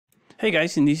Hey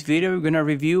guys, in this video, we're going to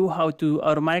review how to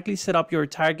automatically set up your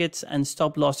targets and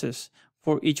stop losses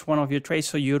for each one of your trades.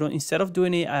 So you don't, instead of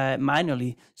doing it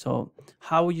manually, so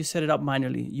how will you set it up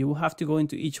manually? You will have to go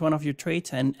into each one of your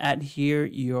trades and add here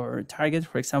your target.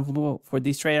 For example, for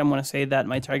this trade, I'm going to say that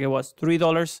my target was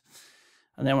 $3.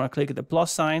 And then I'm going to click the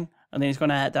plus sign, and then it's going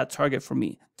to add that target for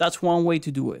me. That's one way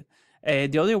to do it.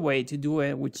 The other way to do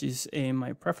it, which is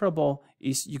my preferable,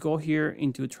 is you go here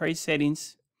into trade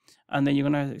settings, and then you're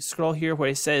going to scroll here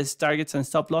where it says targets and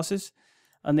stop losses.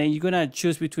 And then you're going to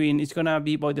choose between, it's going to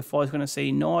be by default, it's going to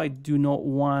say, no, I do not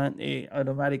want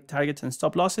automatic targets and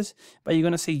stop losses. But you're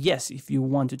going to say yes if you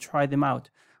want to try them out.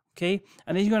 Okay.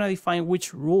 And then you're going to define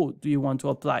which rule do you want to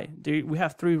apply. We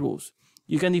have 3 rules.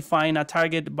 You can define a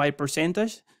target by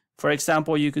percentage. For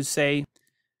example, you could say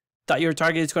that your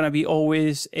target is going to be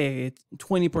always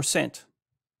 20%.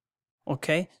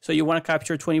 Okay. So you want to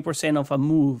capture 20% of a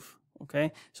move.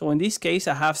 Okay, so in this case,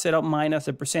 I have set up mine as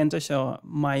a percentage. So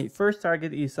my first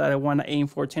target is that I want to aim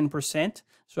for 10%.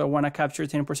 So I want to capture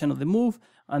 10% of the move.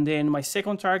 And then my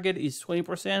second target is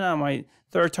 20%. And my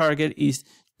third target is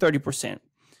 30%.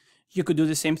 You could do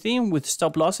the same thing with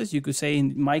stop losses. You could say,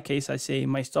 in my case, I say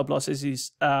my stop losses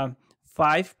is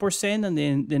 5%. And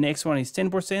then the next one is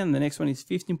 10%. And the next one is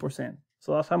 15%.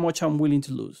 So that's how much I'm willing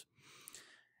to lose.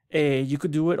 You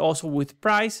could do it also with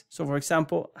price. So for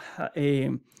example,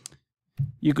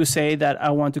 you could say that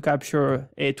I want to capture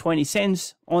 20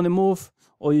 cents on the move,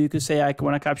 or you could say I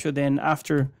want to capture then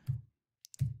after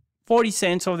 40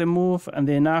 cents of the move, and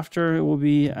then after it will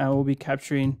be I will be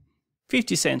capturing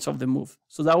 50 cents of the move.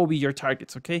 So that will be your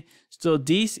targets. Okay. So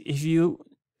this, if you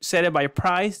set it by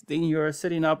price, then you're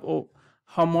setting up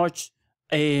how much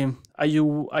are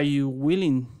you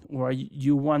willing, or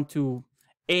you want to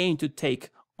aim to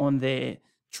take on the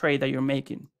trade that you're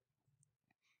making.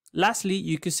 Lastly,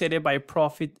 you could set it by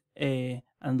profit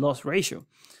and loss ratio.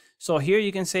 So here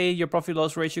you can say your profit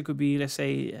loss ratio could be, let's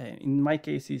say, in my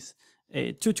case is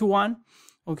 2-to-1.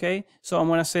 Okay, so I'm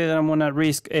gonna say that I'm gonna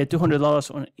risk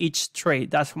 $200 on each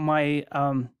trade. That's my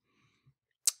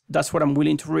that's what I'm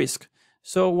willing to risk.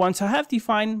 So once I have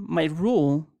defined my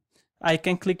rule, I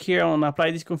can click here on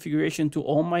apply this configuration to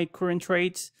all my current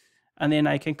trades. And then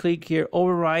I can click here,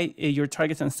 override your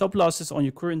targets and stop losses on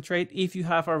your current trade if you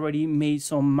have already made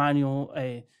some manual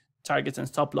targets and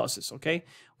stop losses, okay?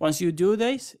 Once you do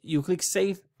this, you click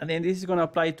save, and then this is gonna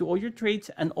apply to all your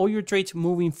trades, and all your trades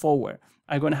moving forward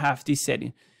are gonna have this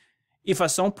setting. If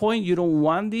at some point you don't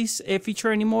want this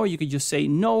feature anymore, you could just say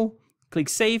no, click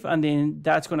save, and then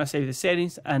that's gonna save the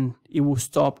settings, and it will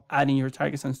stop adding your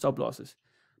targets and stop losses.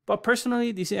 But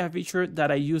personally, this is a feature that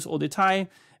I use all the time,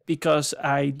 because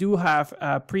I do have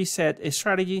a preset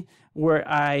strategy where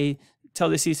I tell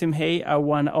the system, hey, I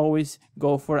want to always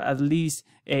go for at least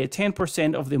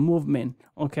 10% of the movement.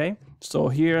 Okay, so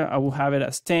here I will have it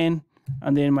as 10,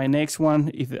 and then my next one,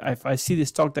 if I see the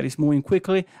stock that is moving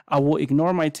quickly, I will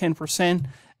ignore my 10%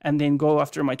 and then go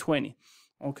after my 20.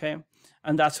 Okay,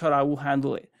 and that's how I will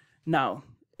handle it. Now,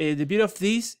 the beauty of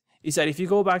this is that if you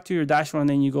go back to your dashboard and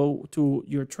then you go to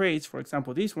your trades, for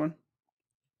example, this one,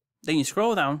 then you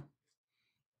scroll down.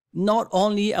 Not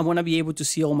only I'm going to be able to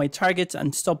see all my targets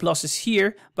and stop losses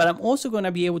here, but I'm also going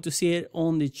to be able to see it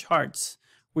on the charts,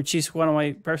 which is one of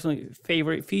my personal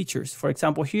favorite features. For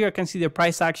example, here I can see the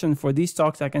price action for these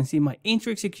stocks. I can see my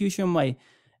entry execution, my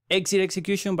exit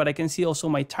execution, but I can see also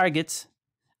my targets,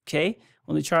 okay,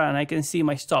 on the chart, and I can see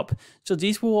my stop. So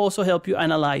this will also help you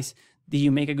analyze, did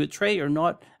you make a good trade or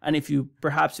not? And if you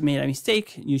perhaps made a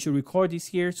mistake, you should record this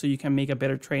here so you can make a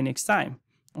better trade next time.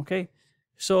 Okay,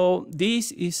 so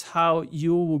this is how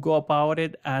you will go about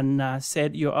it and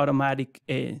set your automatic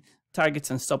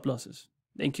targets and stop losses.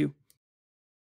 Thank you.